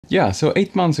Yeah, so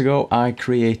 8 months ago I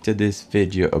created this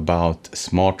video about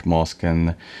smart mask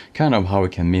and kind of how we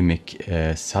can mimic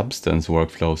substance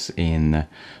workflows in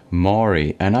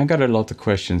Mari. And I got a lot of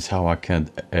questions how I could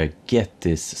get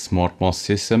this smart mask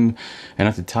system. And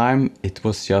at the time it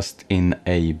was just in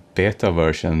a beta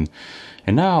version.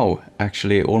 And now,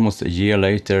 actually almost a year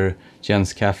later,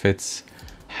 Jens Kafitz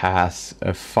has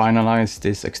finalized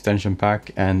this extension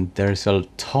pack, and there's a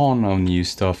ton of new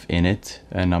stuff in it,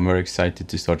 and I'm very excited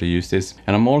to start to use this.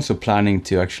 And I'm also planning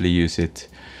to actually use it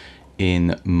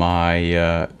in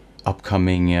my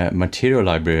upcoming material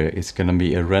library. It's gonna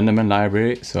be a Renderman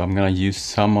library, so I'm gonna use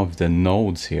some of the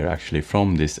nodes here actually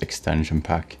from this extension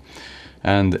pack.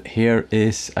 And here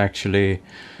is actually,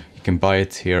 you can buy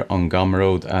it here on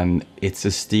Gumroad, and it's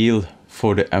a steal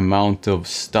for the amount of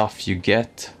stuff you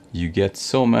get. You get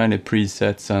so many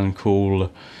presets and cool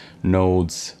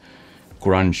nodes,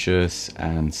 grunges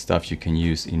and stuff you can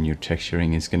use in your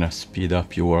texturing. It's gonna speed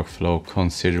up your workflow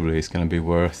considerably. It's gonna be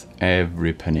worth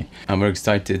every penny. I'm very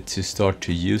excited to start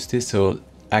to use this. So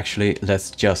actually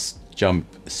let's just jump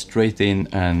straight in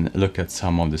and look at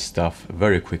some of the stuff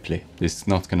very quickly. This is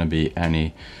not gonna be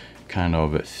any kind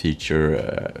of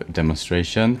feature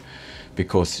demonstration,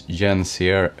 because Jens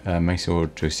here, make sure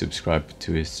to subscribe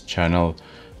to his channel,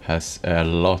 has a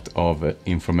lot of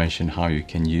information how you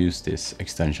can use this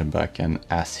extension pack, and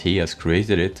as he has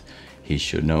created it, he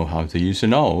should know how to use the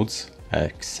nodes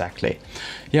exactly.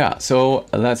 Yeah, so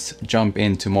let's jump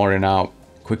into Mari now,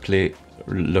 quickly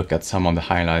look at some of the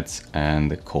highlights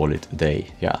and call it a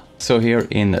day. Yeah, so here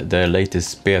in the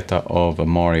latest beta of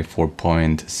Mari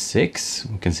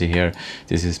 4.6, you can see here,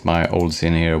 this is my old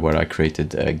scene here where I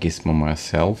created a gizmo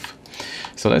myself.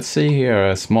 So let's see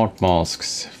here, smart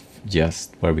masks,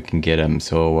 just where we can get them.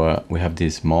 So we have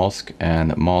this mask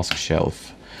and mask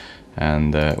shelf,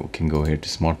 and we can go here to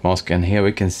smart mask, and here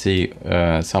we can see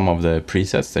some of the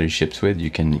presets that it ships with. You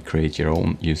can create your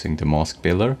own using the mask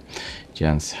builder.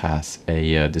 Jens has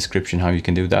a description how you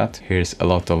can do that. Here's a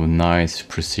lot of nice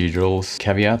procedurals.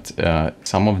 Caveat,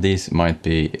 some of these might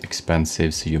be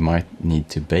expensive, so you might need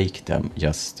to bake them,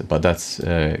 but that's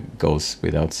goes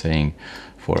without saying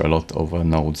for a lot of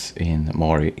nodes in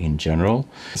Mari in general.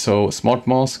 So smart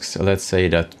masks, let's say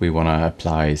that we want to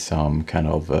apply some kind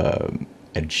of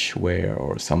edge wear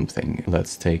or something.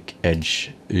 Let's take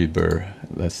edge Uber.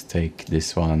 Let's take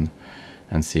this one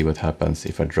and see what happens.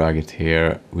 If I drag it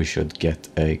here, we should get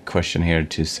a question here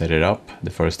to set it up the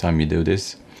first time you do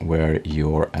this, where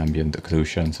your ambient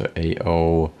occlusion, so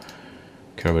AO,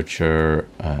 curvature,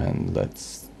 and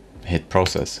let's hit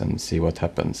process and see what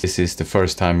happens. This is the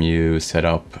first time you set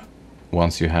up.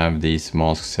 Once you have these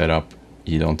masks set up,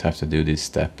 you don't have to do this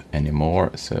step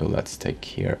anymore. So let's take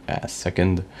here a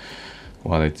second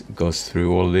while it goes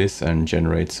through all this and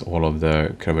generates all of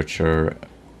the curvature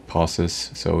passes.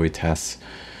 So it has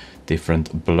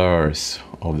different blurs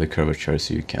of the curvature,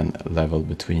 so you can level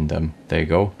between them. There you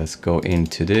go. Let's go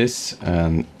into this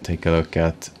and take a look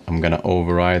at, I'm gonna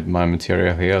override my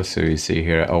material here. So you see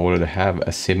here, I already have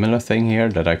a similar thing here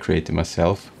that I created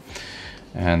myself.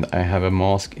 And I have a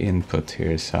mask input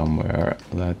here somewhere.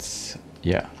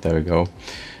 Yeah, there we go.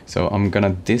 So I'm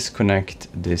gonna disconnect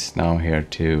this now here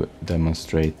to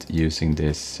demonstrate using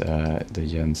this, the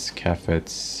Jens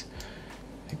Kafitz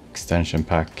extension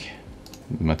pack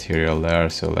material there.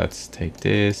 So let's take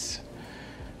this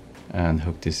and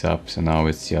hook this up. So now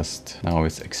it's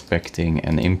expecting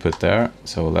an input there.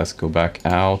 So let's go back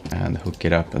out and hook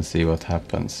it up and see what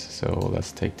happens. So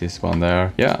let's take this one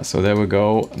there. Yeah, so there we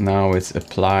go. Now it's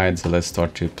applied. So let's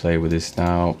start to play with this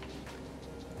now.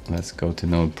 Let's go to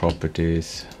node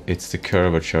properties. It's the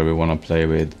curvature we want to play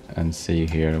with and see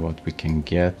here what we can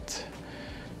get.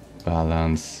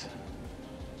 Balance.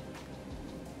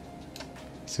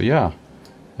 So yeah,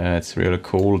 it's really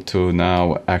cool to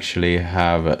now actually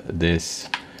have this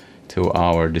to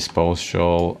our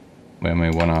disposal when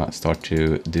we want to start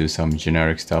to do some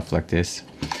generic stuff like this.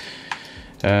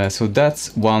 So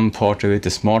that's one part of it. The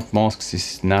smart masks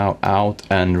is now out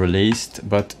and released,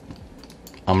 but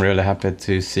I'm really happy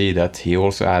to see that he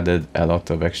also added a lot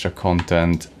of extra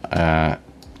content.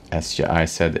 As I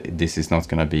said, this is not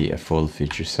going to be a full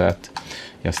feature set,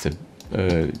 just a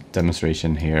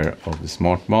demonstration here of the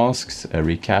smart masks, a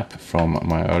recap from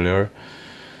my earlier.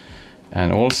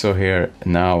 And also here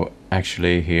now,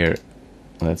 actually here,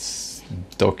 let's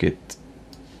dock it.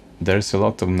 There's a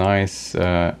lot of nice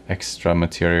extra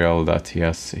material that he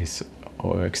has his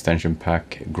extension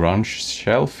pack grunge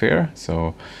shelf here.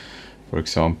 So for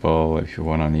example, if you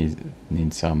want to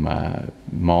need some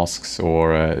masks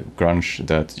or grunge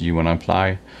that you want to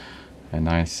apply, a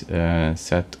nice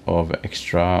set of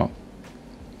extra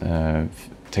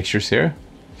textures here.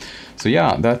 So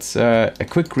yeah, that's a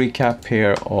quick recap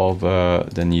here of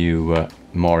the new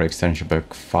Mari Extension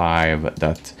Pack 5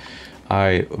 that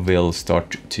I will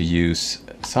start to use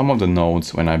some of the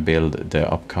nodes when I build the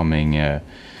upcoming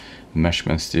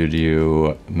Meshmen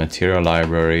Studio material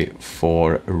library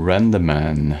for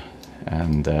Renderman.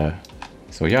 And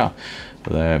so yeah,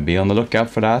 be on the lookout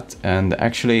for that. And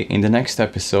actually in the next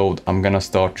episode I'm gonna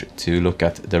start to look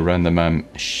at the Renderman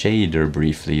shader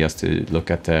briefly, just to look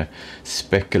at the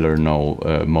specular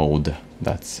mode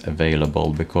that's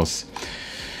available, because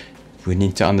we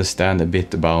need to understand a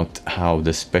bit about how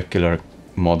the specular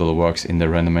model works in the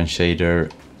Renderman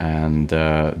shader and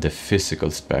the physical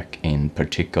spec in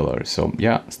particular. So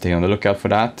yeah, stay on the lookout for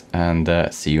that, and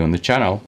see you on the channel.